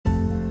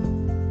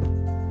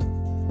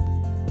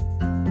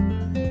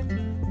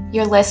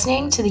You're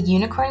listening to the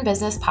Unicorn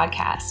Business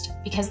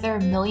Podcast because there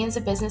are millions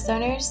of business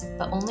owners,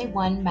 but only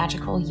one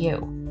magical you.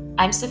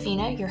 I'm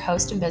Safina, your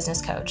host and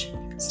business coach.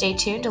 Stay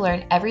tuned to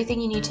learn everything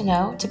you need to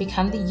know to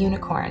become the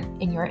unicorn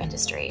in your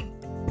industry.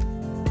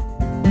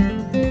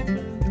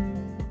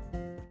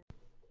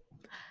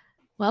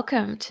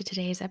 Welcome to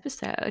today's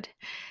episode.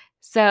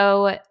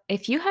 So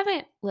if you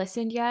haven't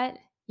listened yet,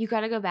 you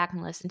got to go back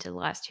and listen to the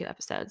last two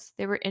episodes.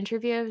 They were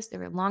interviews, they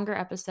were longer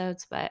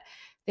episodes, but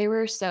they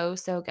were so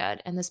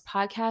good. And this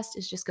podcast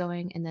is just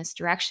going in this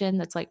direction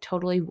that's like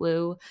totally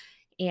woo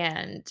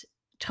and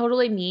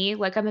totally me.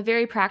 Like I'm a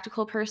very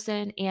practical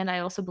person, and I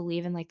also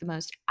believe in like the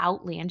most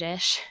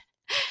outlandish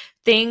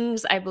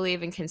things. I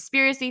believe in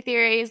conspiracy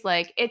theories.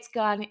 Like it's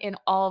gone in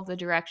all of the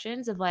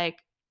directions of like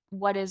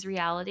what is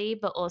reality,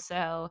 but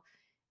also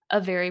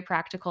a very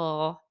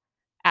practical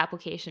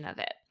application of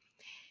it.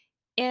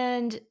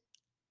 And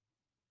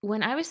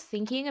when I was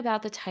thinking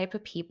about the type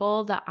of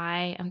people that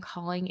I am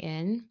calling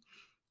in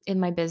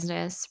my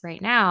business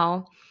right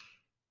now,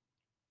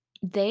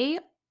 they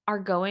are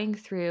going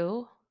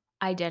through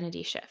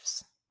identity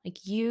shifts.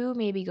 Like you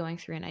may be going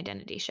through an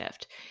identity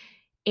shift.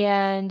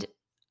 And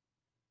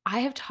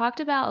I have talked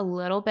about a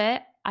little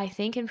bit, I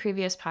think in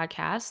previous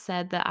podcasts,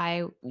 said that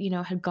I,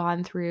 had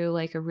gone through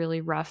like a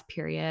really rough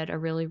period, a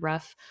really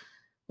rough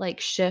like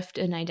shift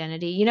in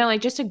identity,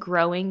 like just a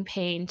growing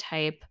pain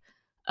type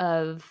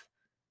of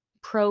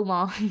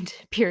prolonged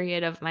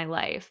period of my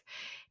life.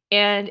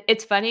 And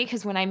it's funny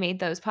because when I made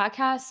those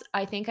podcasts,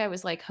 I think I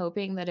was like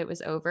hoping that it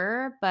was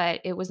over,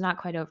 but it was not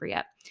quite over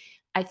yet.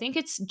 I think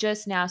it's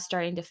just now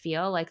starting to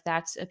feel like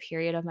that's a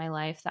period of my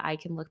life that I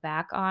can look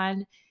back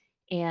on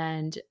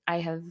and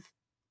I have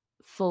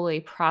fully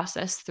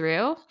processed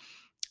through,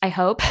 I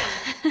hope.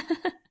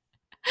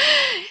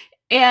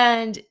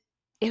 And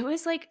it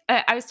was like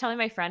I was telling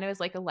my friend it was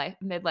like a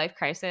midlife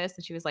crisis,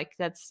 and she was like,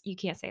 you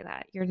can't say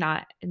that. You're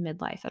not in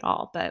midlife at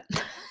all." But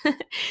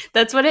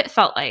that's what it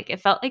felt like.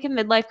 It felt like a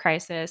midlife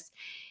crisis.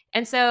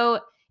 And so,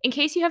 in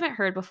case you haven't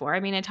heard before, I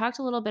mean, I talked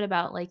a little bit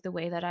about like the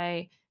way that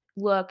I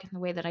look and the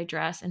way that I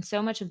dress, and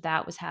so much of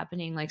that was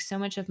happening, like so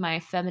much of my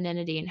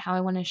femininity and how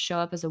I want to show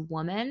up as a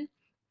woman,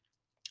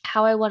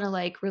 how I want to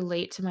like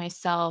relate to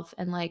myself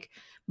and like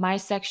my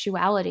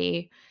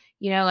sexuality,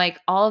 like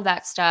all of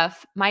that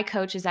stuff. My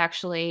coach is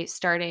actually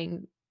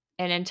starting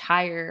an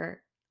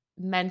entire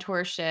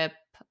mentorship,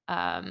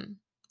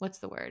 what's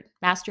the word?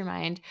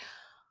 Mastermind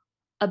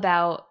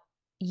about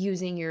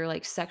using your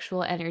like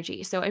sexual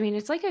energy. So, I mean,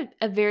 it's like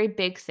a very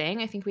big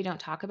thing. I think we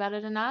don't talk about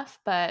it enough,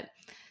 but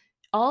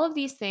all of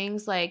these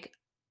things, like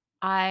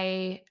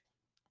I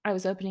I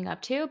was opening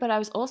up to, but I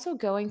was also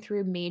going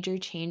through major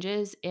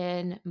changes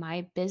in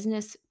my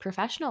business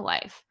professional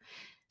life.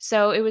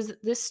 So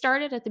this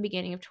started at the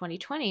beginning of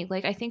 2020.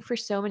 Like I think for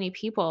so many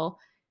people,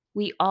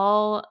 we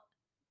all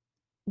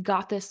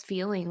got this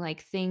feeling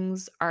like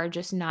things are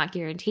just not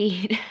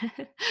guaranteed.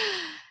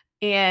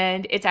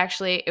 And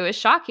it was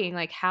shocking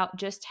like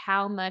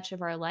how much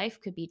of our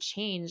life could be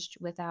changed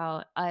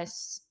without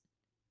us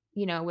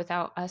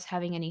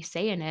having any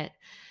say in it.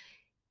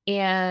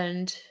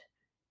 And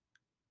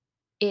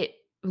it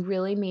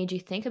really made you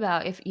think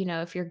about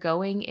if you're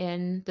going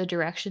in the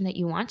direction that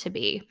you want to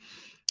be.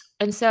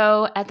 And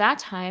so at that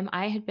time,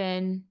 I had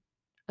been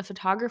a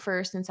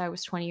photographer since I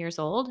was 20 years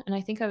old, and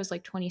I think I was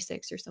like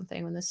 26 or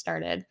something when this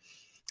started.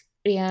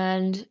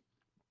 And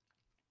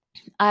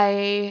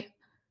I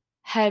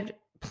had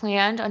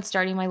planned on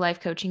starting my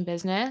life coaching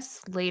business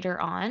later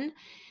on,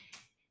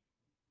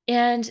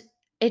 and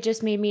it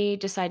just made me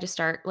decide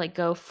to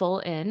go full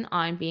in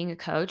on being a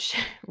coach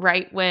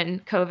right when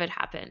COVID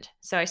happened.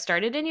 So I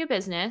started a new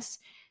business.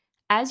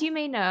 As you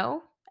may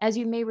know, as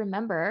you may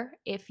remember,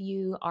 if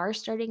you are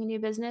starting a new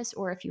business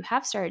or if you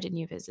have started a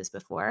new business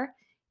before,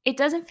 it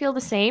doesn't feel the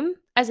same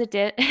as it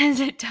did as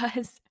it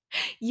does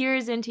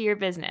years into your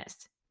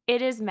business.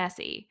 It is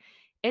messy.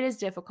 It is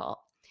difficult.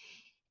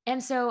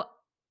 And so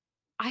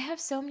I have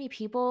so many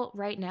people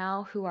right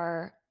now who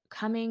are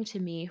coming to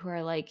me who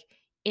are like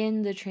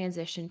in the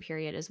transition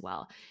period as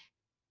well.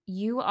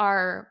 You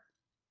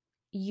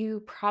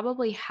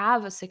probably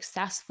have a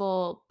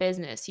successful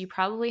business. You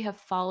probably have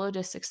followed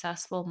a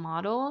successful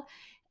model,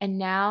 and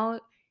now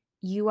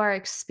you are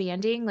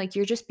expanding. Like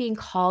you're just being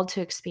called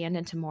to expand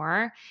into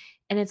more.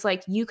 And it's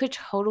like you could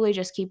totally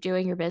just keep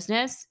doing your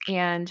business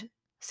and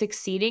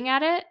succeeding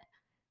at it,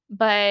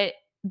 but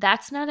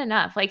that's not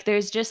enough. Like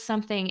there's just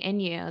something in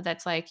you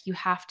that's like you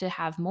have to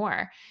have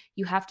more.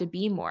 You have to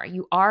be more.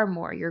 You are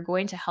more. You're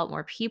going to help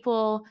more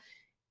people.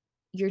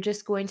 You're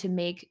just going to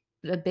make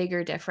a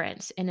bigger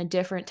difference in a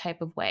different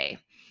type of way.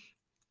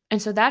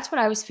 And so that's what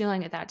I was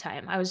feeling at that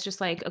time. I was just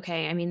like,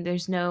 okay, I mean,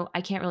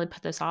 I can't really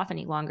put this off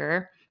any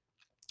longer.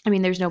 I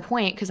mean, there's no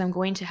point because I'm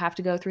going to have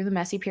to go through the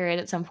messy period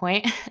at some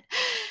point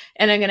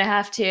and I'm going to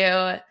have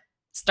to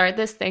start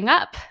this thing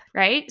up.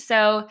 Right.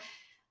 So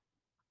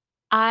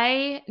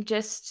I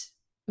just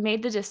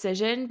made the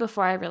decision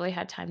before I really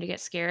had time to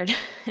get scared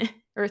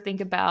or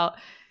think about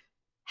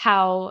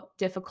how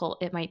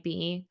difficult it might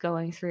be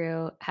going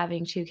through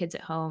having two kids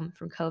at home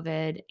from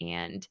COVID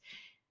and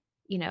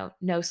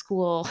no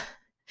school,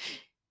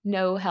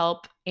 no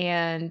help,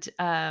 and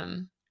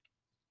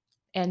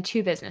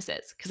 2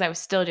 businesses because I was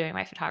still doing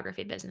my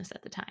photography business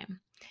at the time.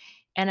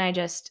 And I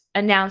just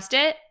announced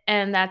it,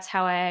 and that's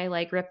how I,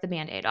 like, ripped the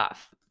Band-Aid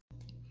off.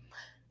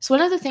 So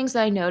one of the things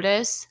that I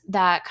notice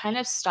that kind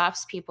of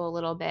stops people a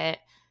little bit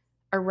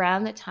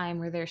around the time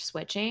where they're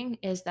switching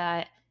is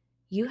that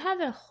you have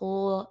a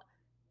whole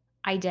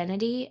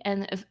identity,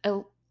 and if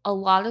a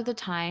lot of the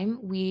time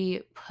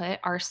we put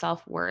our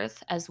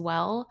self-worth as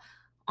well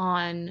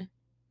on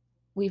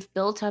we've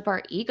built up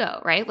our ego,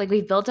 right? Like,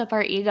 we've built up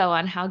our ego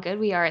on how good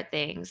we are at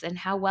things and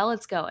how well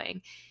it's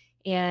going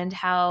and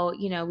how,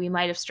 we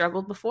might have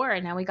struggled before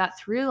and now we got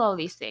through all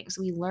these things.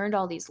 We learned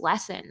all these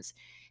lessons.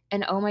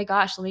 And oh my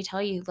gosh, let me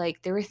tell you,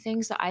 like, there were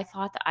things that I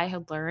thought that I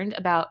had learned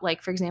about,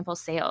 like, for example,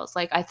 sales.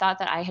 Like, I thought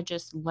that I had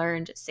just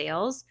learned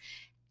sales.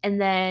 And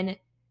then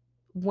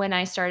when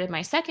I started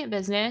my second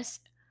business,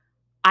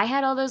 I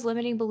had all those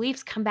limiting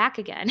beliefs come back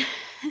again.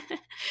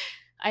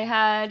 I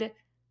had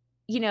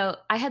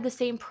I had the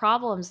same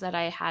problems that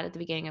I had at the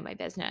beginning of my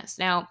business.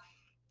 Now,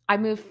 I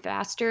moved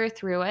faster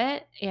through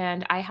it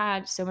and I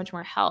had so much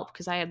more help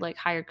because I had, like,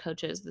 hired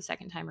coaches the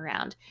second time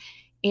around.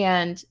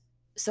 And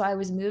so I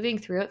was moving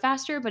through it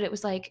faster, but it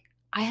was like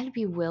I had to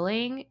be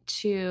willing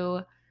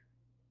to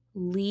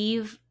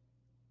leave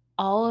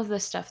all of the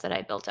stuff that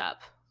I built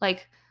up.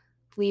 Like,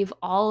 leave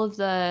all of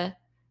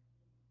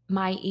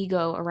my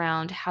ego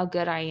around how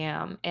good I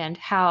am and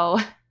how,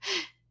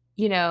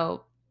 you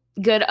know,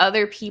 good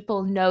other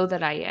people know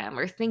that I am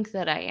or think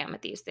that I am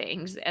at these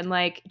things. And,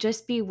 like,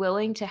 just be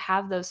willing to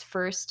have those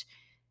first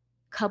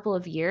couple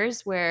of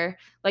years where,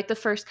 like, the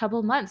first couple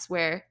of months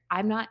where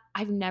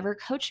I've never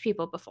coached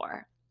people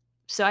before.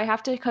 So I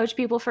have to coach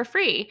people for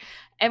free.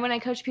 And when I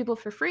coach people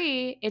for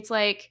free, it's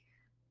like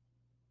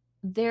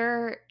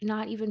they're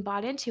not even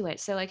bought into it.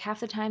 So, like,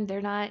 half the time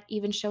they're not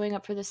even showing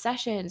up for the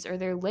sessions or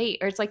they're late,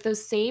 or it's like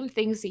those same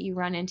things that you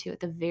run into at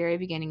the very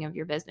beginning of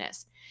your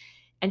business.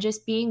 And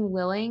just being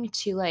willing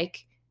to,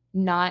 like,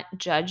 not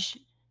judge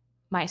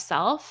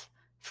myself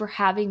for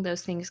having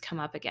those things come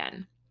up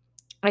again.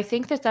 I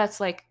think that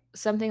that's, like,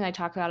 something I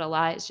talk about a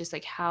lot is just,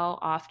 like, how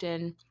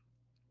often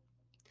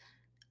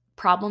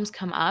problems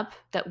come up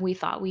that we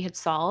thought we had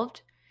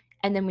solved,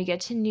 and then we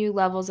get to new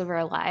levels of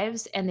our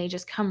lives, and they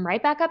just come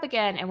right back up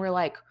again, and we're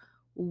like,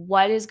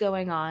 "What is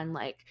going on?"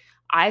 Like,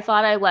 "I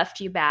thought I left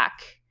you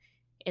back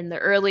in the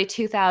early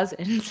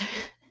 2000s,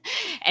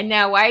 and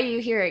now why are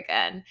you here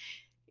again?"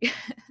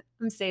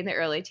 I'm saying the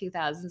early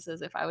 2000s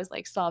as if I was,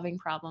 like, solving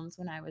problems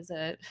when I was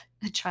a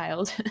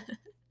child.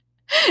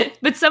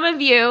 But some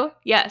of you,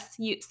 yes,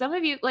 some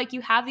of you, like,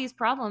 you have these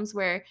problems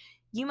where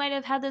you might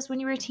have had this when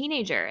you were a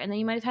teenager, and then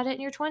you might have had it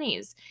in your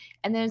 20s,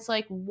 and then it's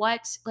like,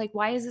 "What? Like,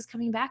 why is this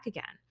coming back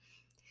again?"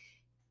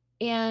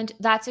 And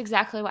that's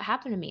exactly what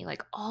happened to me.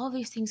 Like, all of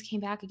these things came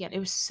back again. It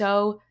was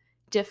so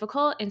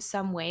difficult in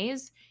some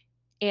ways,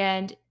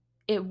 and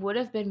it would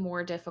have been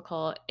more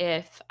difficult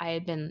if I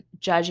had been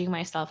judging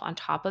myself on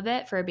top of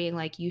it for being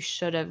like, "You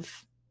should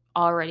have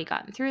already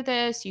gotten through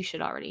this. You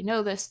should already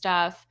know this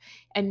stuff,"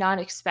 and not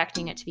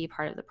expecting it to be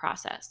part of the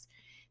process.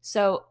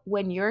 So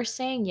when you're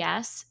saying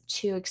yes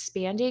to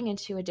expanding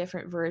into a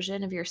different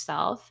version of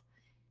yourself,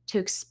 to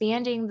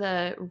expanding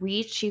the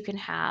reach you can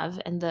have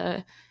and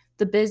the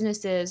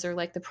businesses or,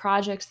 like, the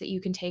projects that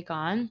you can take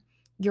on,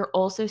 you're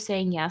also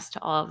saying yes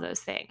to all of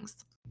those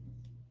things.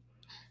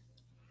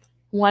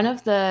 One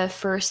of the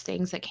first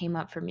things that came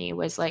up for me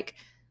was, like,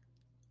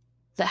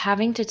 the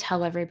having to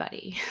tell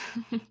everybody.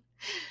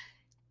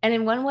 And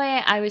in one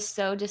way, I was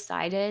so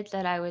decided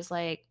that I was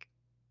like,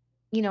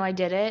 I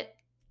did it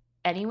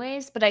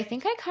anyways, but I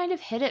think I kind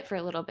of hid it for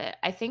a little bit.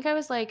 I think I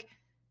was like,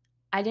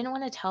 I didn't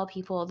wanna tell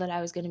people that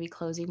I was gonna be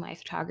closing my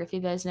photography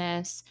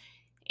business,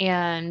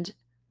 and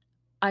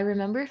I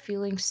remember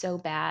feeling so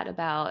bad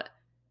about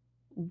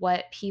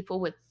what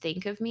people would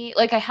think of me.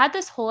 Like, I had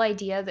this whole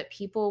idea that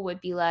people would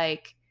be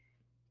like,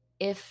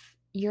 if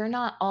you're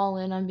not all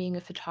in on being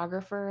a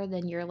photographer,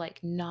 then you're,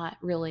 like, not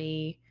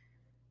really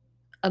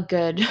a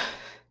good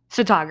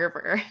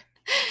photographer.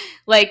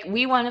 Like,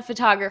 we want a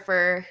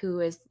photographer who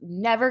is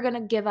never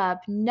gonna give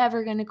up,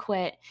 never gonna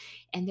quit,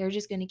 and they're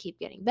just gonna keep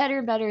getting better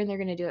and better, and they're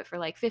gonna do it for,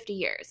 like, 50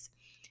 years.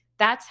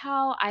 That's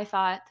how I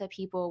thought that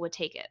people would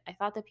take it. I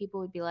thought that people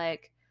would be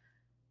like,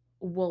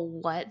 "Well,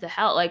 what the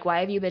hell? Like,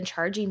 why have you been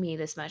charging me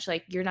this much?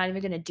 Like, you're not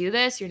even gonna do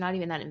this? You're not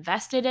even that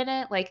invested in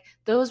it?" Like,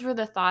 those were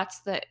the thoughts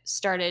that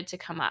started to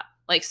come up.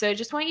 Like, so I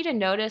just want you to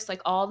notice,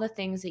 like, all the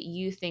things that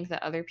you think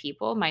that other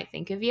people might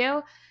think of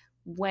you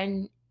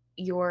when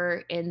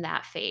you're in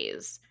that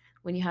phase,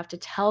 when you have to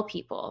tell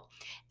people.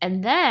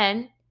 And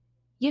then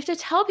you have to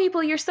tell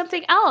people you're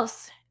something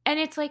else. And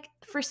it's like,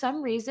 for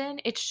some reason,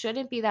 it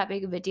shouldn't be that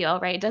big of a deal,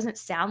 right? It doesn't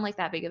sound like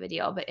that big of a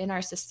deal, but in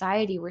our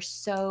society, we're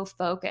so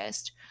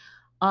focused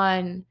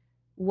on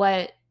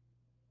what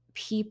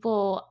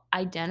people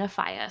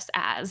identify us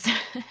as.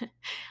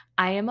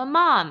 I am a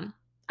mom.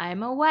 I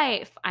am a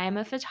wife. I am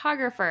a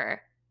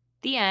photographer.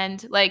 The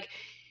end. Like,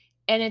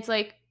 and it's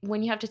like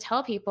when you have to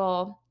tell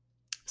people,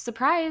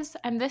 surprise,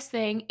 I'm this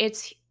thing,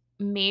 it's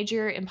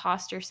major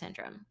imposter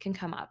syndrome can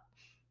come up.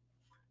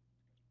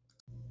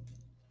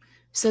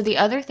 So the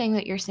other thing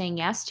that you're saying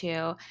yes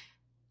to,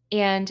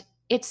 and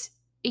it's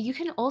you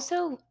can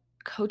also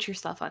coach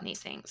yourself on these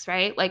things,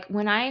 right? Like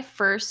when I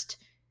first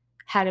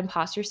had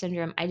imposter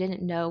syndrome, I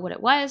didn't know what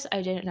it was.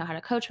 I didn't know how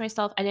to coach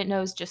myself. I didn't know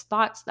it was just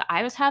thoughts that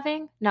I was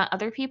having, not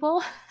other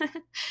people.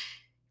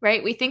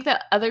 Right? We think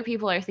that other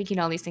people are thinking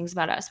all these things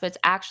about us, but it's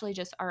actually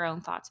just our own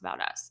thoughts about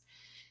us.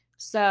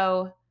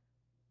 So,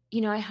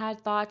 I had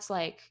thoughts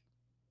like,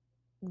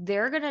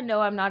 they're going to know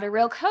I'm not a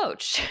real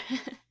coach.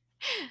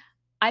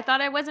 I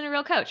thought I wasn't a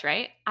real coach,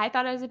 right? I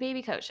thought I was a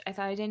baby coach. I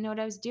thought I didn't know what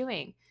I was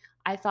doing.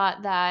 I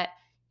thought that,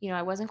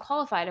 I wasn't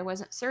qualified. I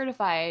wasn't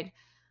certified.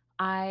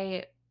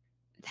 I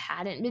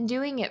hadn't been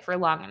doing it for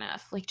long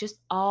enough. Like just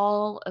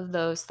all of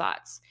those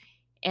thoughts.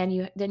 And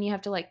you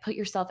have to like put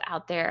yourself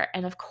out there.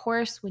 And of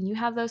course, when you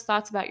have those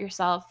thoughts about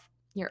yourself,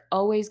 you're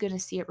always going to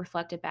see it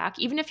reflected back.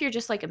 Even if you're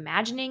just like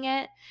imagining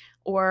it,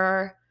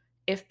 or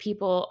if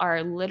people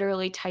are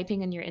literally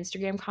typing in your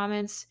Instagram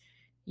comments,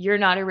 you're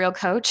not a real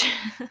coach.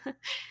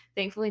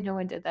 Thankfully, no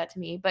one did that to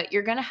me, but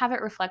you're going to have it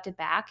reflected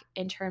back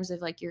in terms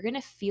of like, you're going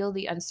to feel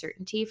the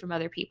uncertainty from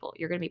other people.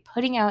 You're going to be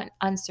putting out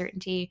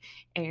uncertainty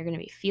and you're going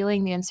to be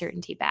feeling the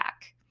uncertainty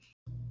back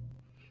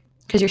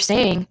because you're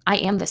saying, I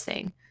am this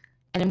thing.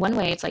 And in one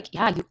way, it's like,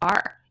 yeah, you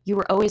are. You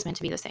were always meant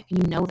to be this thing.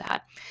 And you know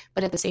that.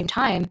 But at the same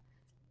time,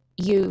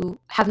 you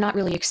have not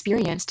really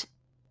experienced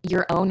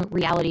your own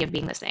reality of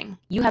being this thing.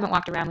 You haven't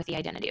walked around with the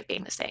identity of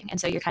being this thing. And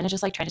so you're kind of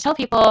just like trying to tell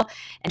people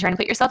and trying to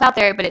put yourself out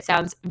there, but it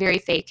sounds very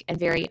fake and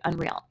very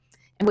unreal.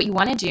 And what you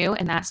want to do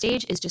in that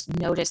stage is just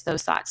notice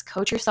those thoughts.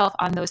 Coach yourself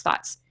on those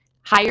thoughts.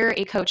 Hire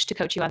a coach to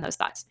coach you on those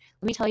thoughts.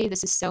 Let me tell you,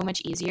 this is so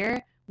much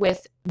easier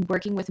with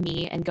working with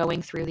me and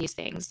going through these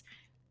things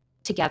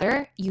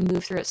together. You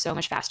move through it so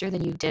much faster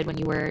than you did when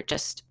you were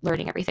just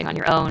learning everything on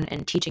your own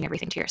and teaching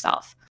everything to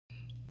yourself.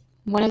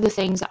 One of the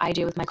things I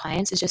do with my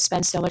clients is just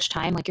spend so much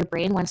time, like your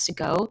brain wants to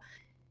go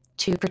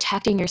to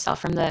protecting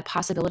yourself from the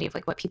possibility of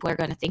like what people are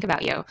going to think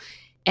about you.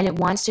 And it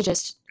wants to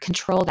just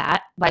control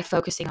that by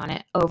focusing on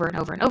it over and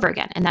over and over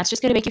again. And that's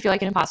just going to make you feel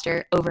like an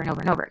imposter over and over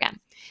and over again.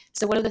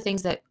 So one of the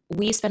things that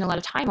we spend a lot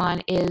of time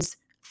on is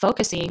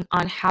focusing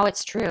on how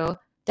it's true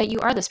that you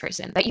are this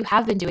person, that you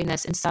have been doing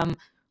this in some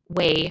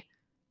way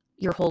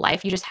your whole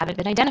life. You just haven't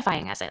been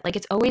identifying as it. Like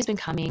it's always been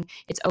coming.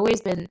 It's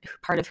always been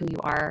part of who you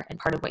are and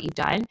part of what you've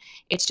done.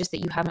 It's just that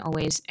you haven't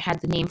always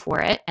had the name for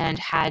it and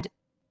had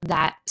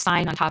that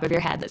sign on top of your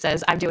head that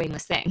says, I'm doing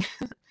this thing.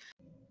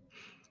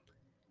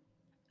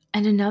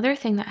 And another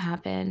thing that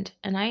happened,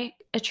 and I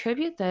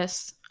attribute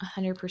this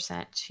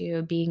 100%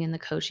 to being in the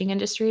coaching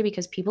industry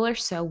because people are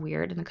so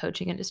weird in the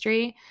coaching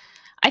industry.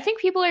 I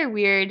think people are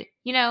weird,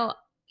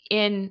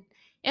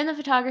 in the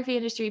photography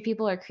industry,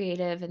 people are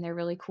creative and they're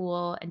really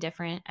cool and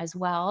different as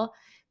well.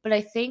 But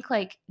I think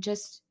like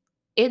just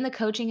in the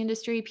coaching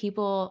industry,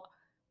 people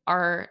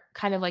are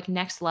kind of like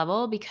next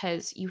level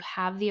because you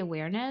have the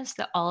awareness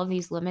that all of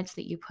these limits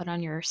that you put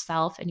on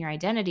yourself and your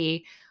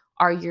identity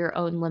are your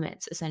own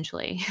limits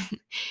essentially.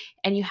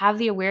 And you have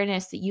the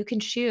awareness that you can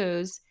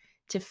choose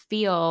to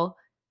feel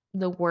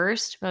the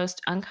worst,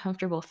 most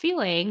uncomfortable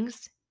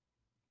feelings,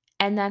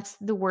 and that's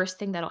the worst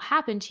thing that'll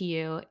happen to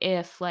you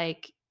if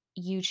like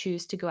you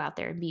choose to go out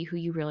there and be who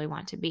you really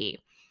want to be.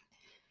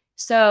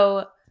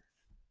 So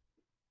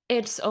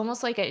it's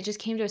almost like it just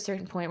came to a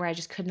certain point where I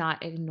just could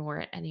not ignore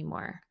it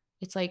anymore.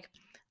 It's like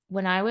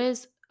when I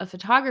was a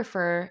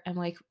photographer and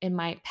like in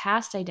my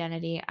past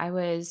identity, I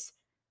was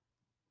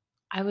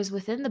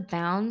within the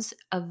bounds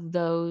of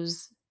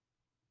those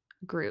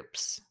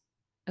groups.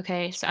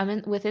 Okay? So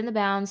I'm within the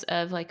bounds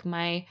of like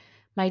my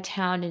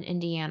town in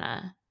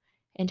Indiana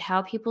and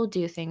how people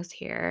do things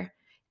here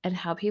and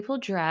how people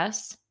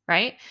dress,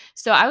 right?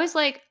 So I was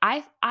like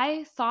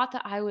I thought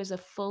that I was a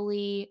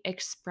fully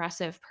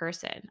expressive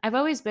person. I've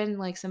always been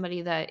like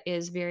somebody that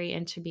is very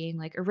into being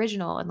like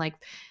original and like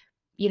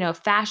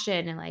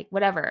fashion and like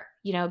whatever,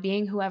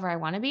 being whoever I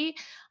want to be.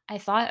 I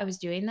thought I was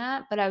doing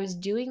that, but I was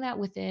doing that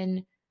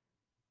within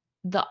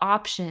the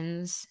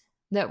options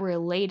that were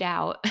laid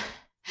out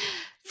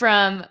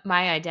from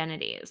my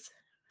identities.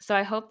 So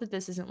I hope that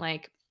this isn't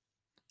like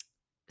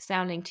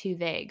sounding too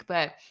vague,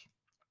 but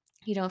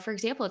for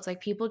example, it's like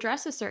people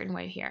dress a certain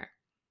way here.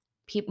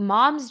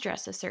 Moms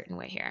dress a certain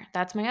way here.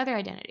 That's my other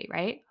identity,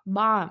 right?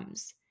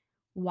 Moms,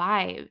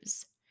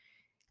 wives.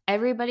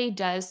 Everybody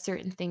does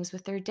certain things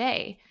with their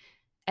day.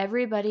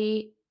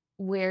 Everybody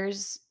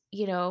wears,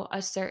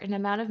 a certain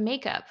amount of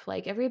makeup.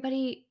 Like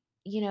everybody,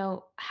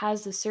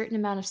 has a certain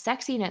amount of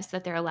sexiness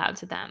that they're allowed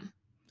to them.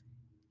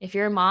 If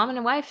you're a mom and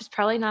a wife, it's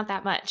probably not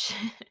that much.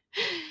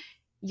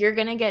 You're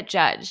going to get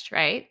judged,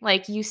 right?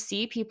 Like you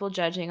see people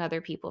judging other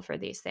people for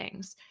these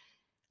things.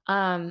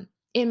 In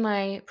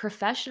my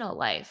professional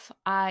life,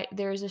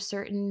 there's a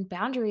certain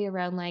boundary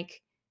around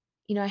like,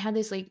 I had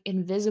these like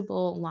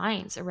invisible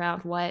lines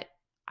around what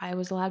I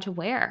was allowed to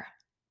wear.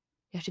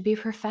 You have to be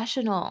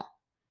professional.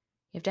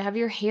 You have to have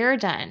your hair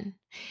done.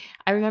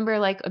 I remember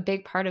like a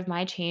big part of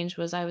my change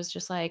was I was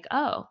just like,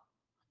 oh,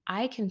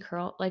 I can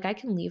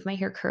leave my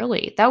hair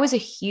curly. That was a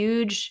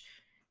huge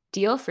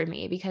deal for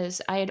me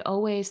because I had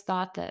always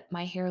thought that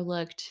my hair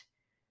looked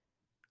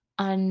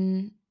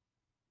untamed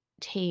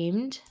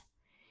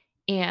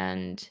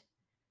and,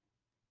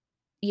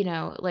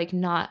 like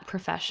not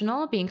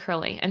professional being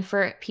curly. And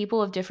for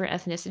people of different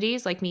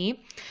ethnicities like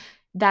me,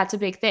 that's a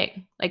big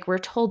thing. Like we're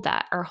told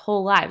that our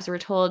whole lives. We're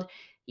told,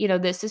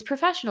 this is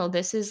professional.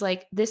 This is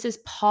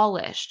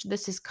polished.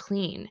 This is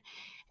clean.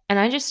 And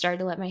I just started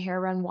to let my hair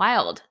run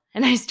wild.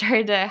 And I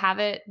started to have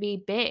it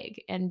be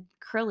big and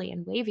curly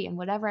and wavy and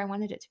whatever I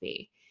wanted it to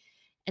be.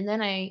 And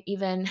then I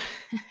even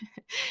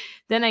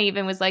then I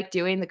even was like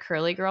doing the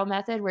curly girl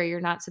method where you're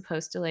not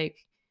supposed to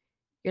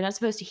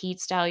heat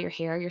style your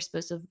hair. You're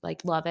supposed to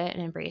like love it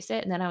and embrace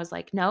it. And then I was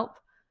like, nope,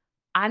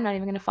 I'm not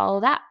even going to follow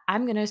that.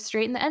 I'm going to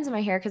straighten the ends of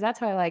my hair because that's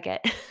how I like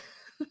it.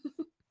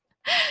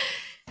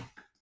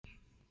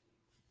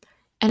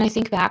 And I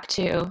think back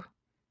to,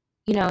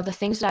 the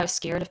things that I was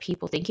scared of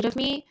people thinking of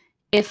me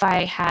if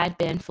I had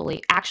been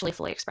actually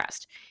fully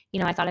expressed.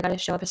 I thought I got to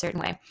show up a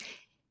certain way.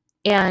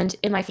 And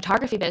in my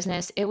photography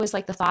business, it was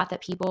like the thought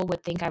that people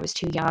would think I was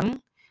too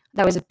young.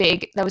 That was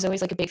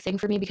always like a big thing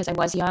for me because I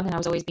was young and I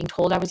was always being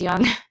told I was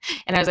young.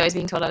 And I was always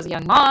being told I was a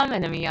young mom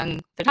and I'm a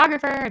young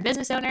photographer, a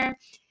business owner.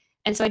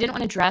 And so I didn't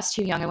want to dress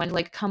too young. I wanted to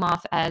like come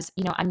off as,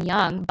 I'm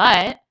young,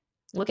 but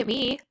look at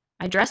me.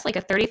 I dress like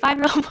a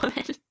 35-year-old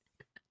woman.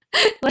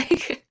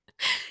 Like,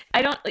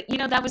 I don't,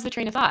 that was the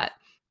train of thought.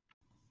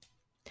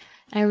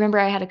 I remember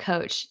I had a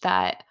coach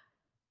that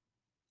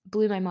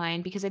blew my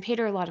mind because I paid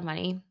her a lot of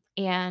money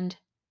and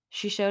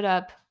she showed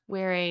up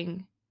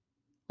wearing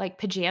like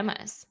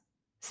pajamas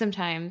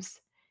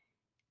sometimes.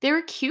 They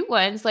were cute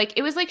ones. Like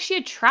it was like she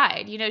had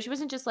tried, she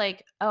wasn't just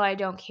like, "Oh, I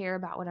don't care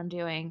about what I'm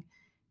doing,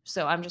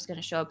 so I'm just going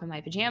to show up in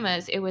my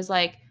pajamas." It was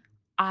like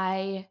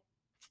I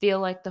feel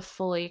like the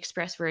fully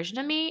expressed version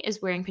of me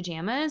is wearing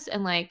pajamas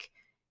and like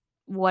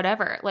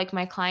whatever, like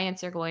my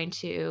clients are going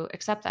to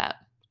accept that.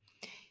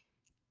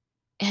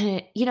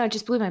 And it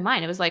just blew my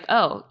mind. It was like,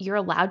 "Oh, you're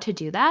allowed to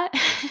do that?"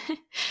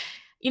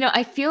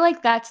 I feel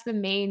like that's the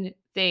main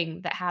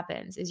thing that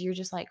happens is you're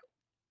just like,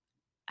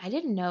 "I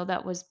didn't know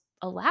that was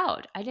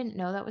allowed. I didn't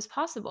know that was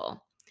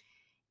possible."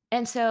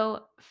 And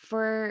so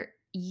for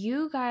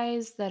you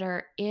guys that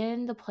are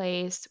in the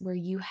place where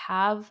you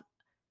have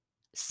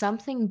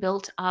something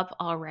built up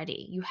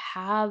already, you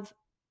have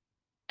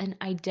an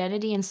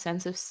identity and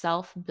sense of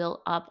self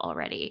built up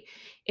already,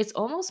 it's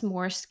almost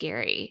more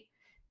scary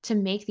to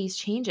make these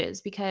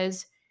changes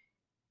because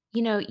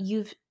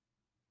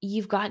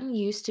you've gotten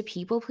used to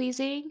people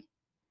pleasing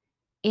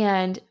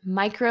and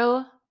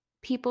micro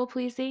people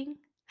pleasing.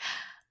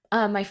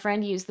 My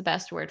friend used the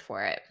best word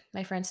for it.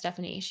 My friend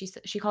Stephanie,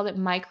 she called it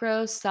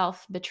micro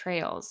self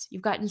betrayals.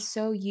 You've gotten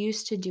so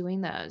used to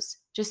doing those,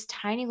 just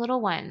tiny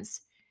little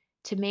ones,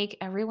 to make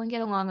everyone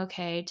get along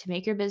okay, to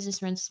make your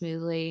business run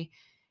smoothly,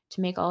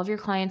 to make all of your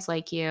clients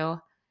like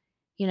you,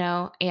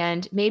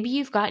 and maybe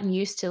you've gotten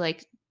used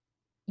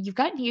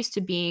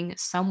to being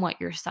somewhat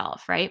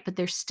yourself, right? But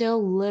there's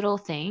still little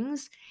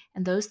things,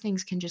 and those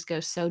things can just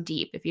go so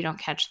deep if you don't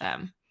catch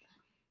them.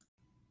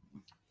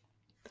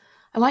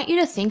 I want you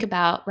to think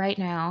about right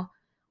now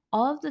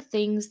all of the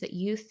things that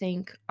you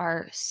think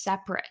are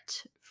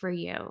separate for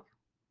you,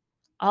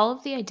 all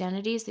of the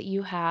identities that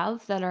you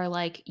have that are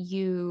like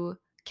you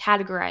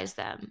categorize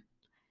them,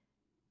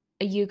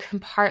 you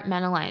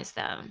compartmentalize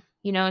them.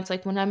 It's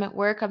like when I'm at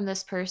work, I'm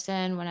this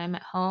person. When I'm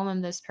at home,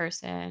 I'm this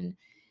person.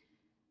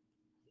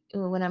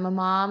 When I'm a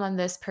mom, I'm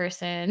this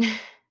person.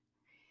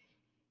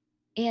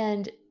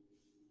 And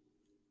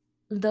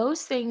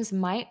those things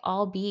might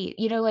all be,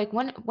 like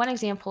one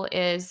example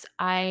is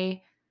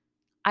I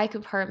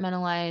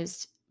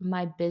compartmentalized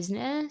my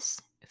business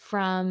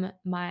from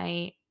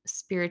my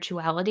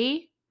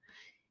spirituality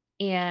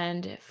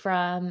and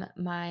from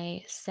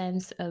my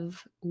sense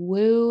of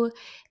woo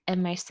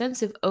and my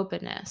sense of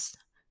openness.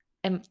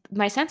 And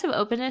my sense of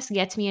openness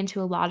gets me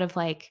into a lot of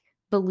like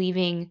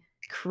believing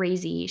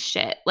crazy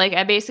shit. Like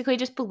I basically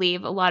just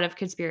believe a lot of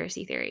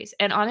conspiracy theories.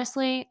 And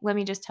honestly, let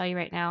me just tell you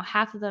right now,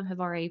 half of them have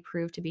already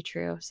proved to be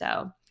true.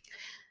 So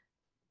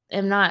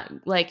am not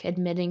like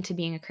admitting to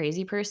being a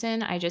crazy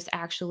person. I just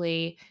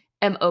actually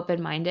am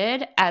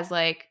open-minded as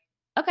like,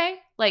 okay,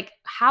 like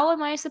how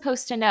am I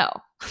supposed to know?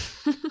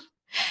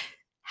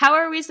 How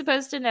are we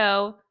supposed to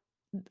know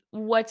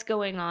what's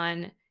going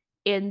on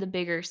in the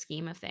bigger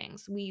scheme of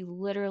things? We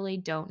literally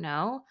don't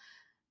know.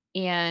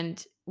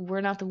 And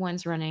we're not the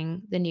ones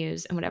running the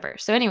news and whatever.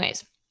 So,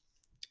 anyways,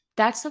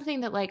 that's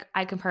something that like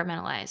I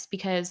compartmentalize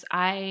because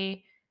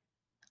I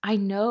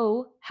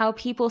know how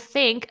people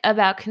think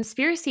about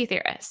conspiracy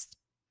theorists.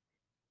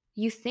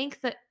 You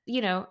think that,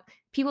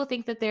 people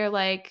think that they're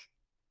like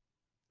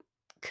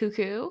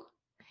cuckoo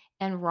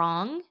and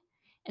wrong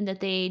and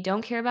that they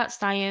don't care about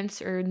science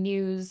or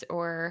news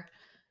or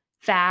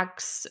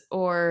facts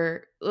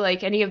or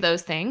like any of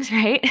those things,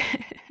 right?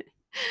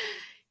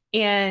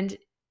 And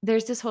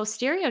there's this whole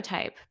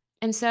stereotype.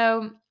 And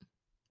so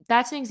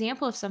that's an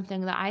example of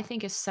something that I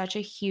think is such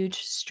a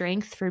huge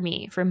strength for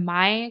me, for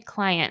my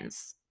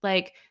clients.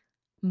 Like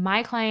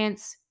My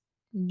clients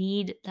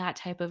need that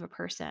type of a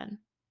person.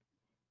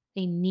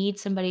 They need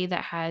somebody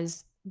that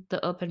has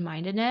the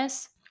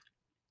open-mindedness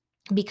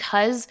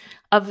because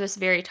of this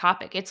very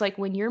topic. It's like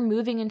when you're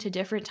moving into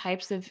different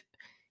types of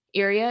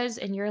areas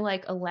and you're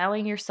like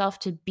allowing yourself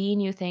to be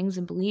new things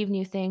and believe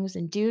new things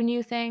and do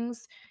new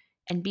things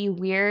and be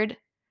weird,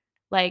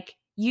 like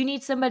you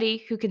need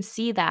somebody who can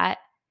see that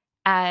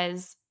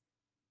as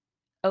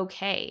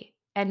okay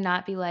and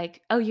not be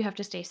like, "Oh, you have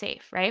to stay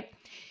safe," right?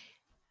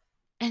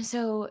 And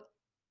so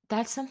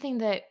that's something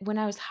that when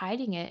I was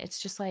hiding it,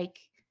 it's just like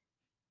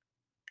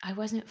I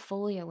wasn't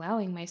fully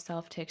allowing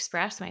myself to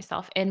express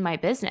myself in my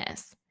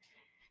business.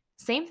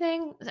 Same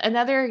thing,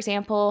 another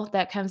example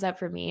that comes up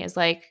for me is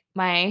like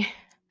my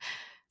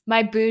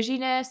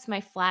bouginess,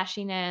 my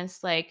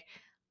flashiness, like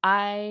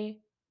I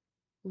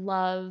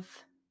love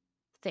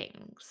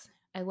things.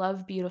 I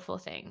love beautiful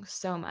things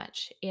so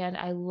much and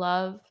I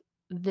love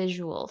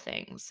visual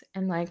things.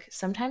 And like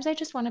sometimes I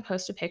just want to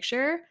post a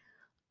picture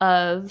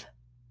of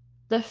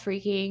the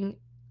freaking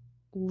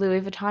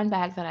Louis Vuitton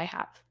bag that I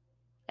have.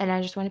 And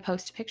I just want to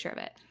post a picture of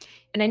it.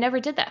 And I never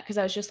did that because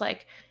I was just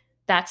like,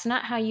 that's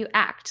not how you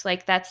act.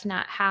 Like, that's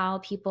not how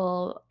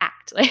people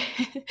act. Like,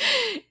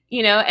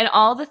 and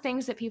all the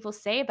things that people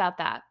say about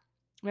that.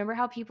 Remember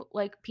how people,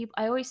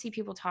 I always see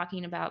people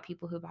talking about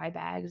people who buy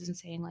bags and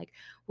saying, like,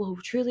 well,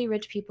 truly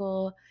rich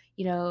people,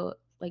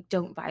 like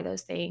don't buy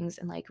those things.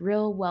 And like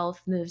real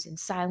wealth moves in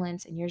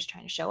silence and you're just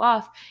trying to show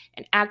off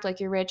and act like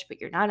you're rich, but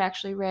you're not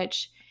actually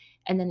rich.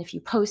 And then if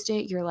you post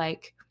it, you're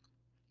like,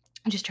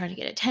 just trying to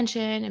get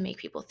attention and make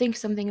people think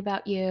something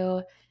about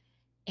you.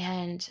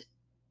 And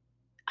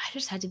I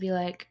just had to be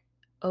like,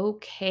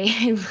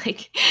 okay,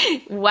 like,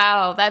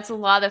 wow, that's a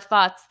lot of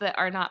thoughts that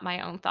are not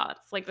my own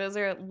thoughts. Like, those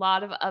are a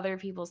lot of other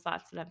people's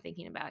thoughts that I'm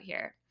thinking about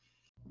here.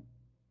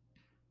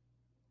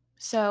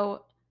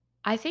 So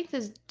I think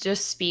this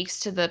just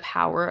speaks to the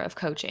power of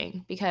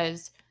coaching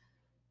because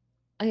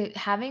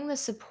having the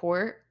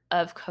support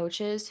of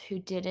coaches who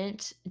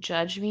didn't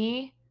judge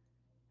me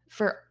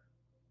for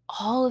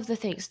all of the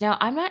things. Now,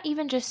 I'm not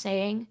even just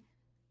saying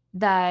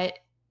that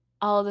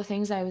all the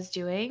things I was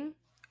doing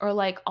or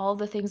like all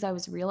the things I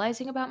was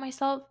realizing about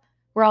myself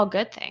were all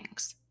good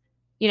things.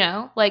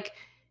 Like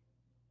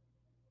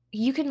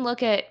you can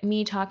look at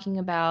me talking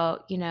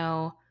about,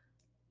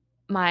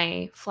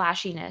 my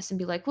flashiness and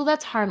be like, well,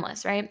 that's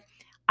harmless, right?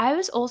 I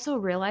was also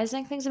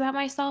realizing things about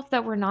myself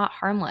that were not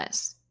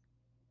harmless.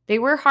 They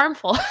were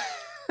harmful.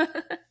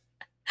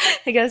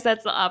 I guess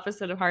that's the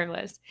opposite of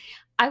harmless.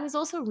 I was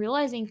also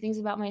realizing things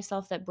about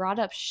myself that brought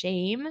up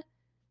shame,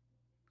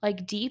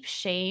 like deep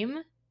shame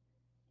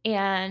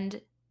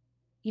and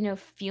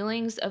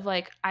feelings of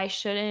like, I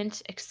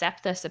shouldn't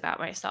accept this about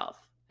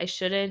myself. I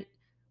shouldn't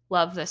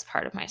love this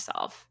part of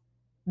myself.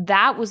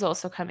 That was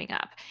also coming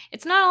up.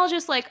 It's not all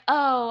just like,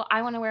 oh,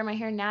 I want to wear my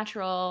hair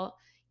natural,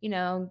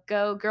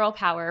 go girl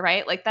power,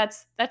 right? Like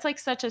that's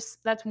like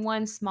that's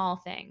one small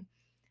thing.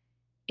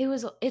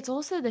 It's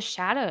also the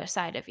shadow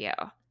side of you.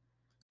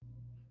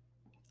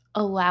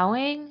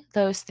 Allowing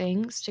those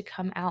things to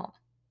come out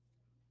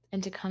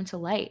and to come to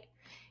light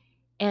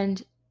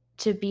and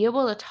to be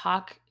able to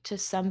talk to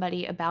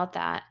somebody about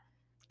that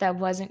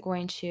wasn't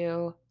going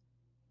to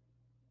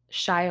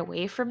shy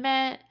away from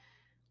it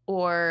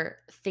or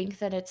think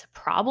that it's a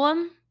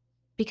problem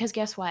because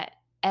guess what?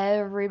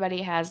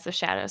 Everybody has the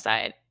shadow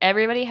side.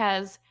 Everybody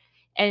has,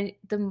 and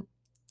the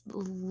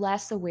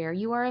less aware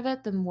you are of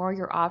it, the more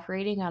you're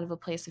operating out of a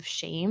place of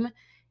shame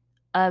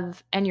and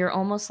you're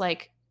almost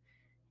like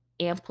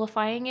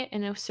amplifying it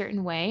in a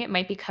certain way. It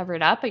might be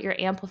covered up, but you're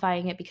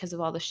amplifying it because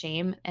of all the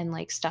shame and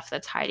like stuff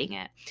that's hiding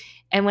it.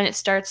 And when it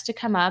starts to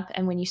come up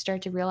and when you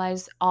start to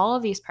realize all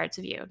of these parts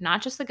of you,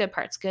 not just the good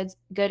parts,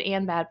 good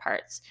and bad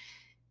parts,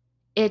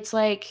 it's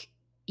like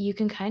you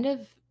can kind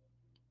of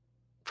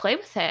play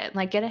with it,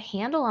 like get a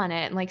handle on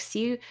it and like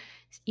see,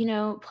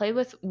 play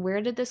with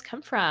where did this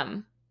come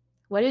from?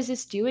 What is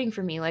this doing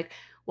for me? Like,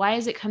 why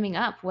is it coming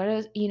up?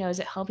 Is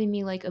it helping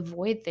me like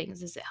avoid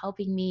things? Is it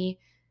helping me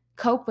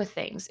cope with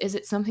things? Is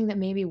it something that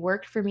maybe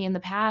worked for me in the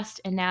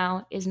past and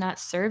now is not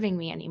serving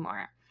me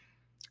anymore?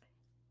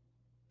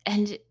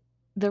 And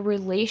the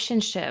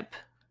relationship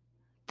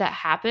that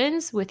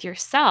happens with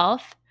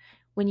yourself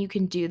when you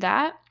can do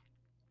that,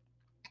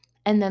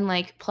 and then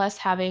like plus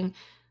having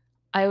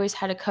I always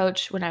had a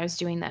coach when I was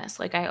doing this.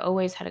 Like I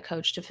always had a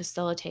coach to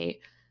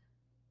facilitate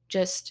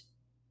just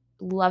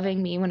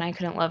loving me when I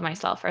couldn't love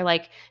myself or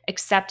like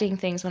accepting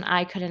things when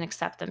I couldn't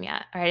accept them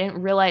yet. Or I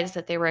didn't realize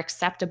that they were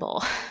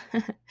acceptable.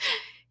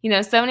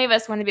 So many of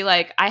us want to be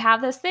like, I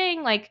have this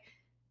thing, like,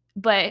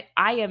 but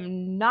I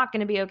am not going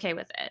to be okay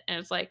with it. And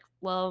it's like,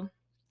 well,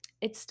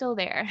 it's still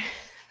there.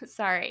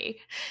 Sorry.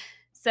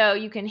 So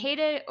you can hate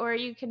it or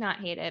you cannot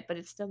hate it, but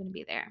it's still going to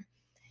be there.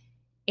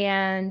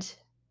 And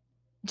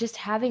just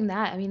having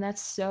that, I mean,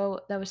 that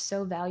was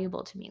so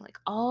valuable to me. Like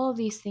all of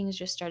these things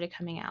just started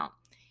coming out.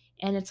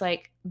 And it's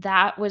like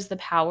that was the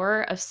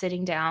power of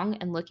sitting down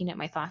and looking at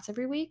my thoughts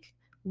every week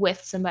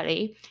with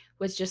somebody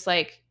was just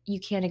like you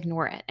can't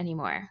ignore it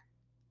anymore.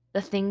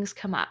 The things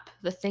come up,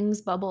 the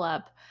things bubble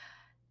up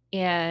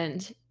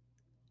and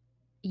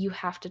you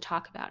have to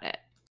talk about it.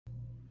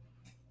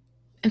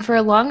 And for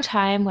a long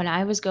time when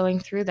I was going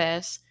through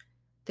this,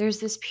 there's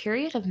this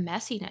period of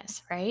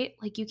messiness, right?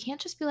 Like you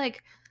can't just be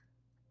like,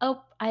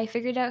 "Oh, I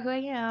figured out who I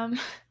am.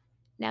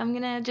 Now I'm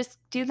going to just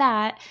do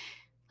that."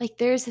 Like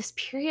there's this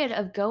period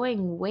of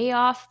going way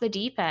off the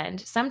deep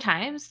end.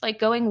 Sometimes like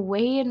going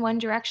way in one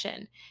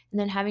direction and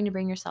then having to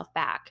bring yourself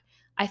back.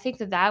 I think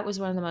that that was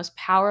one of the most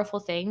powerful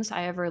things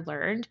I ever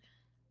learned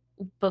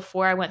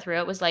before I went through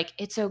it was like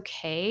it's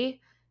okay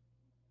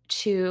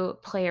to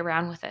play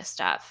around with this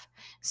stuff.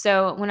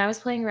 So when I was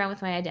playing around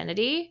with my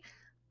identity,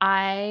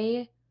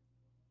 I,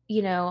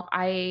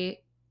 I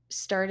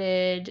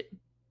started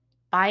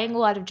buying a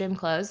lot of gym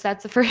clothes.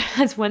 That's the first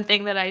that's one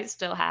thing that I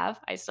still have.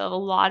 I still have a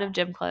lot of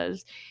gym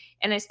clothes.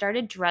 And I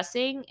started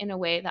dressing in a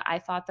way that I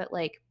thought that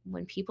like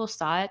when people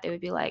saw it, they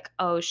would be like,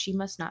 "Oh, she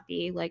must not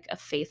be like a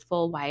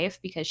faithful wife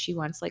because she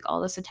wants like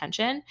all this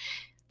attention."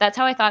 That's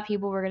how I thought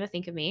people were going to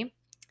think of me.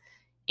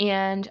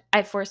 And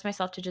I forced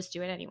myself to just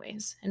do it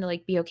anyways and to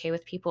like be okay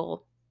with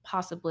people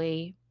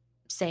possibly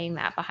saying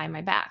that behind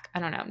my back. I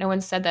don't know. No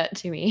one said that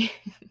to me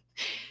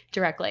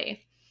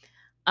directly.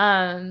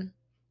 Um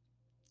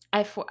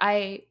I for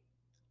I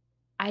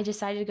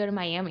decided to go to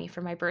Miami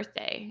for my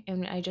birthday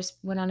and I just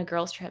went on a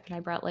girls trip and I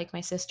brought like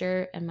my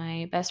sister and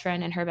my best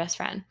friend and her best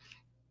friend.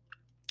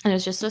 And it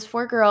was just us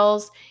 4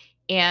 girls,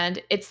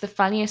 and it's the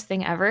funniest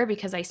thing ever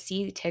because I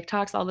see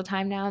TikToks all the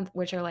time now,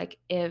 which are like,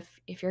 "If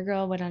your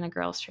girl went on a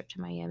girls trip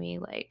to Miami,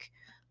 like,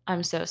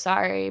 I'm so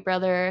sorry,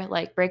 brother,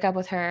 like, break up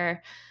with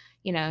her,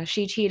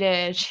 she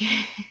cheated."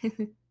 She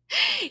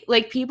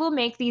Like, people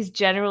make these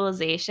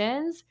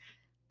generalizations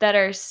that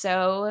are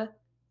so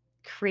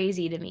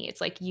crazy to me. It's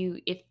like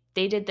if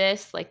they did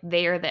this, like,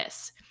 they are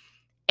this.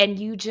 And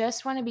you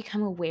just wanna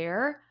become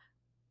aware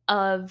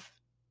of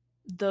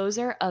those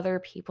are other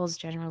people's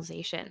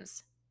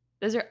generalizations.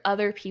 Those are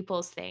other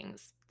people's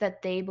things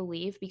that they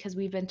believe because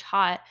we've been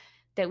taught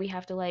that we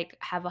have to like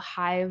have a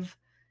hive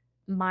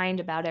mind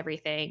about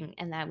everything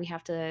and that we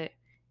have to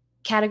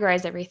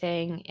categorize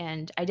everything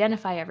and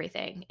identify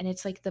everything. And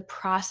it's like the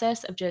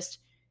process of just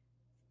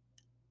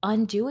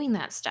undoing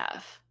that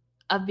stuff,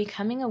 of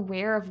becoming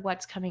aware of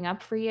what's coming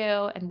up for you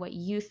and what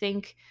you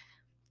think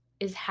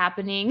is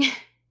happening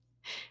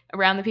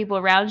around the people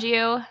around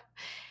you.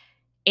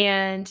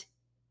 And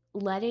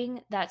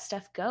letting that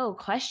stuff go,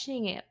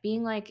 questioning it,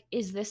 being like,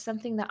 is this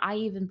something that I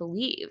even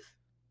believe?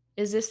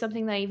 Is this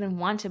something that I even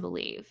want to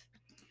believe?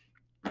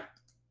 And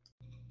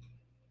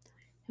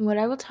what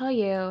I will tell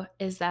you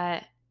is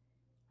that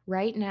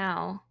right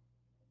now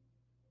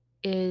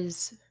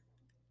is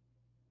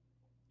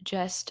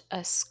just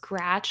a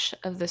scratch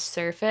of the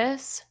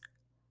surface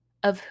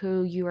of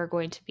who you are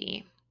going to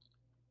be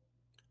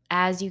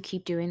as you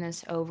keep doing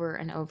this over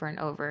and over and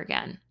over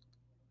again.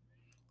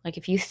 Like,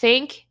 if you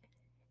think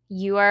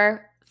you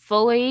are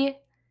fully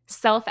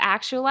self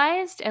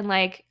actualized and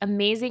like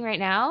amazing right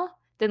now,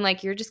 then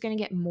like you're just going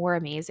to get more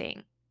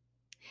amazing.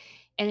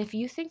 And if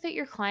you think that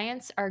your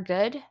clients are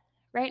good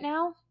right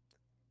now,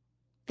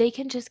 they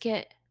can just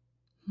get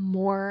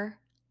more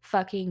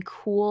fucking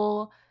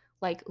cool,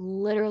 like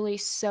literally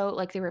so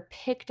like they were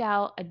picked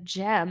out a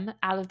gem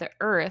out of the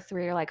earth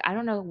where you're like, I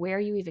don't know where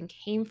you even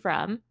came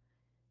from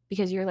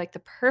because you're like the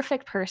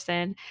perfect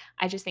person.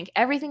 I just think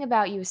everything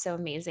about you is so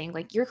amazing.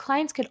 Like your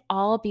clients could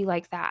all be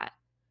like that.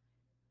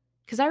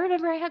 Cause I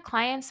remember I had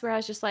clients where I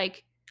was just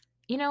like,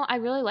 I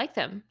really like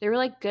them. They were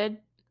like good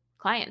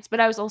clients, but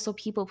I was also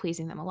people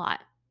pleasing them a lot.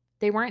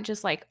 They weren't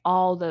just like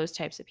all those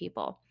types of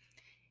people.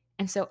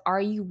 And so,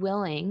 are you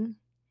willing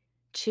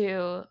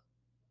to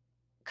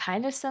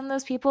kind of send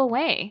those people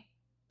away?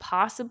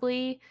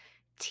 Possibly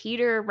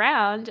teeter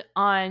around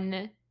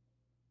on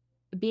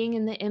being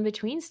in the in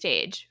between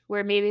stage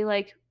where maybe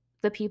like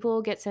the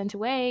people get sent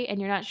away and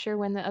you're not sure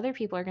when the other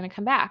people are going to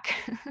come back.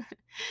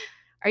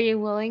 Are you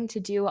willing to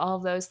do all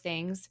of those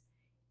things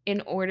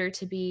in order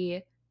to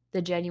be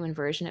the genuine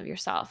version of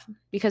yourself?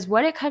 Because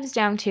what it comes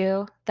down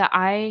to that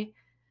I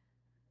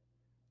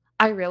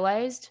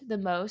realized the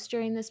most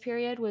during this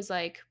period was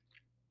like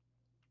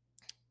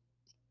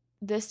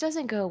this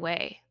doesn't go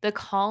away. The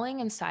calling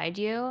inside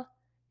you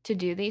to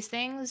do these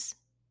things,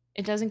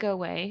 it doesn't go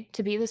away.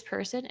 To be this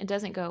person, it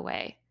doesn't go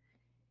away.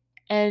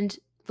 And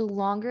the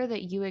longer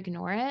that you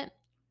ignore it,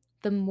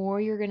 the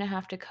more you're going to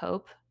have to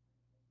cope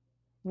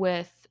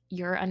with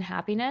your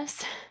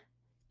unhappiness.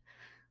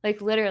 Like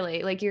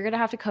literally, like you're going to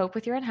have to cope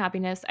with your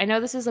unhappiness. I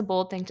know this is a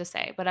bold thing to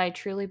say, but I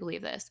truly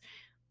believe this.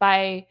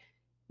 By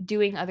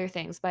doing other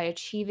things, by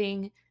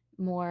achieving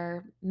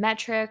more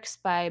metrics,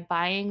 by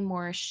buying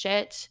more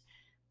shit,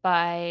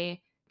 by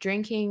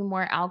drinking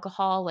more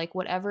alcohol, like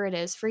whatever it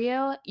is for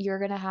you, you're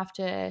going to have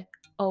to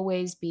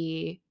always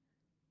be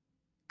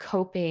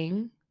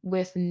coping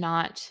with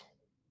not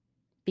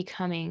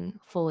becoming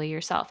fully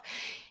yourself.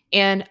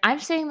 And I'm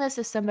saying this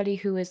as somebody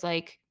who is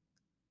like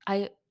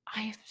I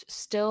I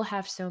still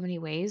have so many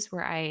ways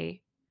where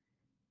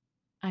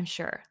I'm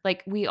sure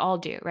like we all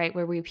do, right?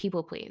 Where we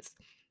people please.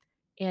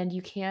 And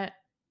you can't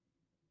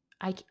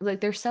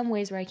there's some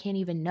ways where I can't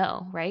even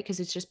know, right? Because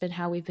it's just been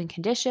how we've been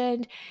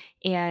conditioned,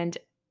 and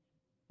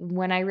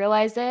when I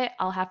realize it,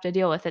 I'll have to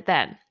deal with it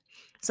then.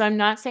 So I'm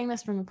not saying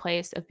this from a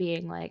place of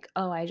being like,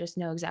 "Oh, I just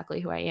know exactly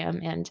who I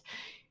am and,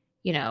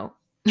 you know,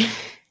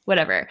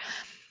 whatever."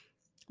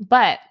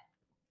 But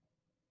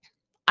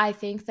I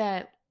think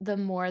that the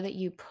more that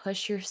you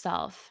push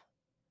yourself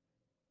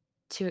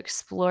to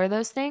explore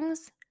those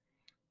things,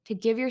 to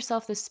give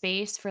yourself the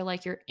space for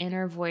like your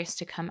inner voice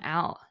to come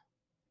out.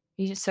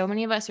 So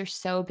many of us are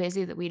so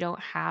busy that we don't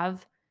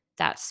have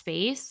that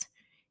space.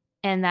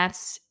 And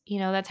that's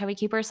how we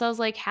keep ourselves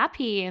like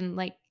happy and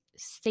like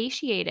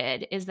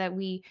satiated, is that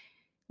we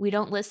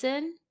don't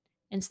listen.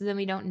 And so then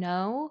we don't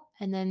know.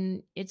 And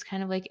then it's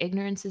kind of like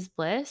ignorance is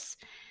bliss.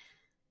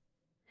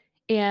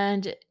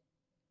 And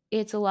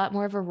it's a lot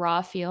more of a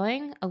raw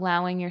feeling,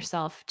 allowing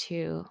yourself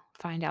to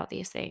find out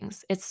these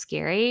things. It's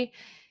scary.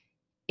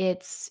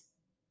 It's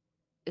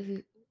uh,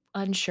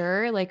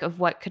 unsure, like, of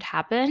what could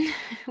happen,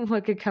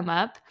 what could come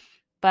up,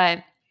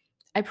 but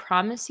I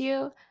promise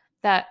you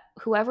that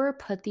whoever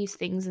put these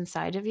things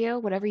inside of you,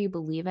 whatever you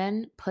believe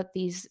in, put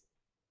these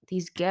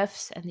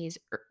gifts and these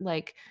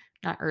like,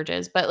 not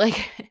urges, but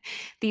like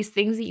these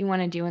things that you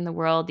want to do in the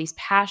world, these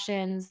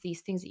passions,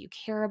 these things that you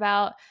care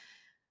about,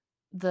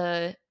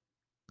 the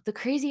the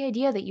crazy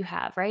idea that you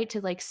have, right? To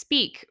like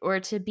speak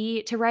or to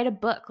write a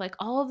book, like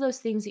all of those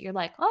things that you're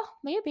like, "Oh,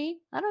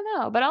 maybe, I don't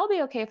know, but I'll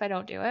be okay if I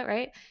don't do it,"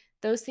 right?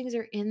 Those things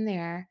are in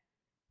there,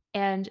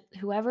 and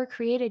whoever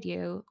created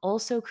you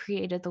also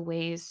created the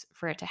ways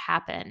for it to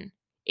happen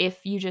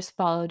if you just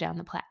follow down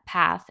the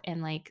path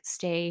and like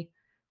stay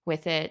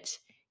with it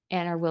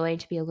and are willing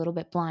to be a little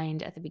bit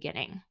blind at the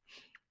beginning.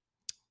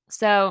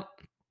 So,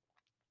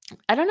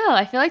 I don't know,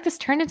 I feel like this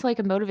turned into like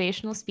a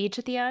motivational speech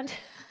at the end.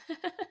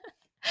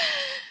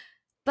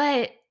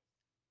 But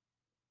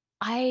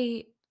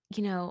I,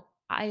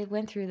 I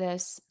went through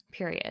this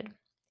period,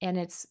 and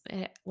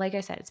like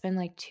I said, it's been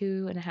like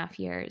 2.5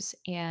 years,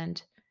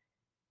 and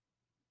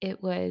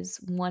it was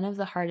one of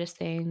the hardest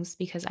things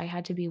because I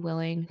had to be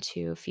willing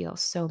to feel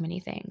so many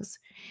things.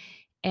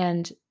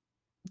 And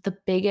the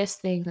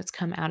biggest thing that's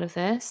come out of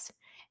this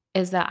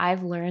is that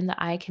I've learned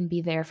that I can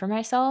be there for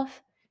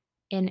myself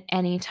in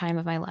any time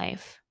of my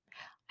life.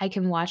 I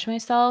can watch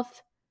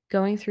myself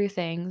going through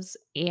things,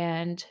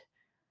 and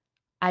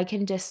I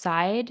can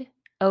decide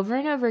over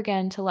and over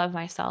again to love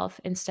myself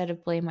instead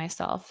of blame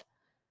myself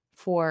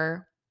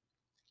for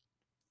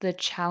the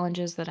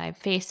challenges that I'm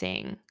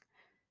facing,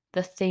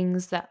 the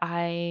things that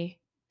I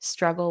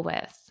struggle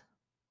with,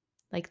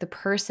 like the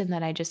person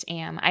that I just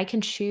am. I can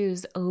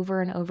choose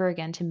over and over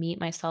again to meet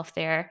myself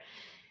there.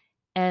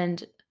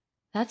 And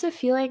that's a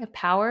feeling of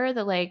power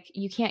that like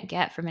you can't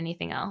get from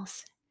anything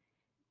else.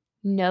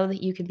 Know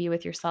that you can be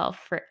with yourself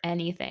for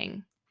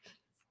anything.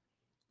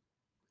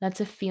 That's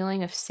a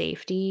feeling of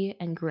safety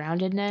and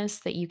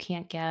groundedness that you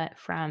can't get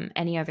from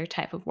any other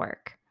type of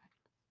work.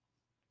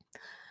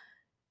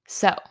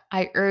 So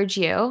I urge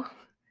you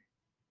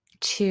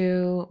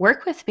to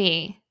work with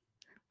me.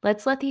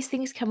 Let's let these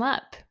things come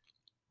up.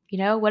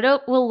 What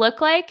it will look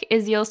like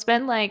is you'll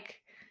spend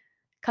like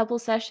a couple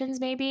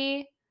sessions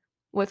maybe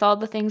with all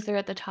the things that are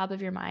at the top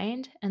of your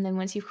mind. And then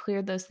once you've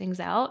cleared those things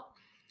out,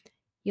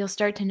 you'll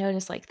start to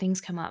notice like things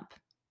come up.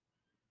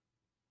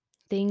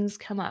 Things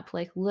come up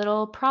like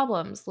little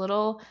problems,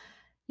 little,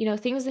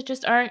 things that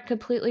just aren't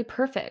completely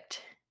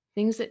perfect,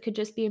 things that could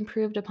just be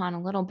improved upon a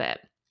little bit.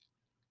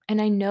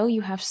 And I know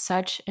you have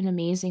such an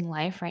amazing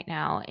life right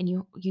now,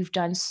 and you've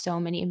done so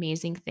many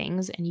amazing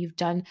things, and you've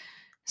done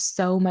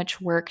so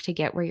much work to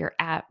get where you're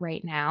at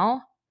right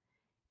now,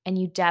 and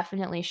you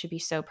definitely should be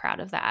so proud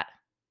of that.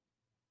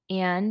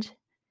 And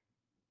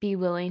be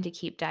willing to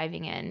keep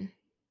diving in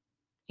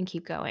and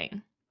keep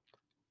going.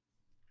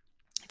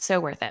 It's so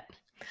worth it.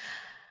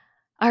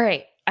 All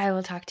right, I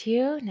will talk to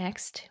you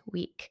next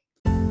week.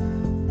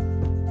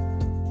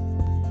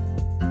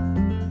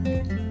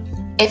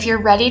 If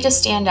you're ready to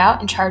stand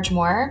out and charge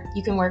more,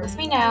 you can work with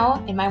me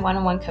now in my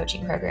one-on-one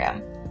coaching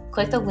program.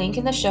 Click the link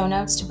in the show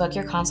notes to book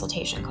your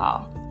consultation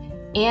call.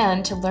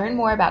 And to learn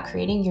more about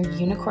creating your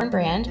unicorn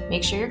brand,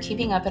 make sure you're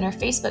keeping up in our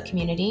Facebook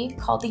community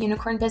called The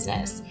Unicorn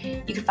Business.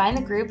 You can find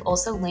the group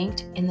also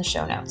linked in the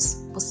show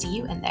notes. We'll see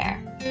you in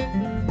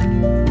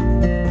there.